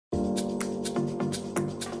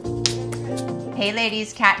Hey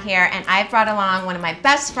ladies, Kat here, and I've brought along one of my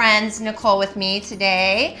best friends, Nicole, with me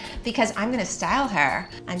today because I'm gonna style her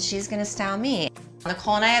and she's gonna style me.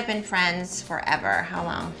 Nicole and I have been friends forever. How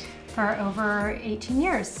long? For over 18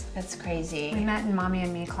 years. That's crazy. We met in Mommy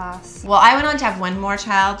and Me class. Well, I went on to have one more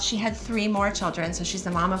child. She had 3 more children, so she's the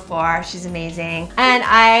mom of 4. She's amazing. And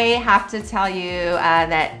I have to tell you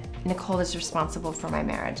that Nicole is responsible for my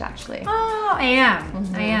marriage, actually. Oh, I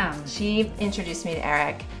am. I am. She introduced me to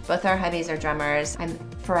Eric. Both our hubbies are drummers. I'm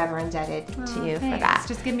forever indebted to you for that.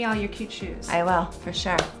 Just give me all your cute shoes. I will, for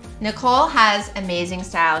sure. Nicole has amazing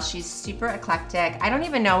style. She's super eclectic. I don't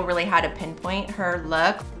even know really how to pinpoint her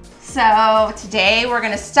look. So today we're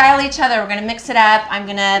gonna style each other. We're gonna mix it up. I'm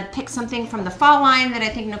gonna pick something from the fall line that I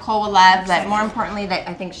think Nicole will love, but more importantly, that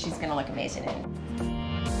I think she's gonna look amazing in.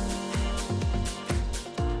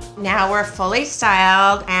 Now we're fully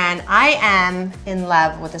styled, and I am in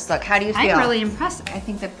love with this look. How do you feel? I'm really impressed. I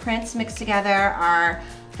think the prints mixed together are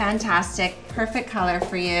fantastic, perfect color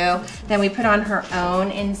for you. Then we put on her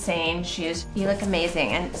own insane shoes. You look amazing.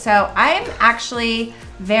 And so I'm actually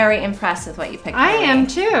very impressed with what you picked. I am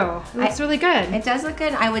too. It looks really good. It does look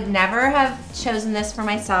good. I would never have chosen this for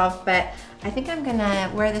myself, but I think I'm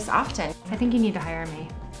gonna wear this often. I think you need to hire me.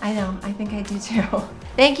 I know, I think I do too.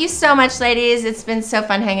 Thank you so much, ladies. It's been so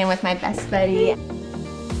fun hanging with my best buddy.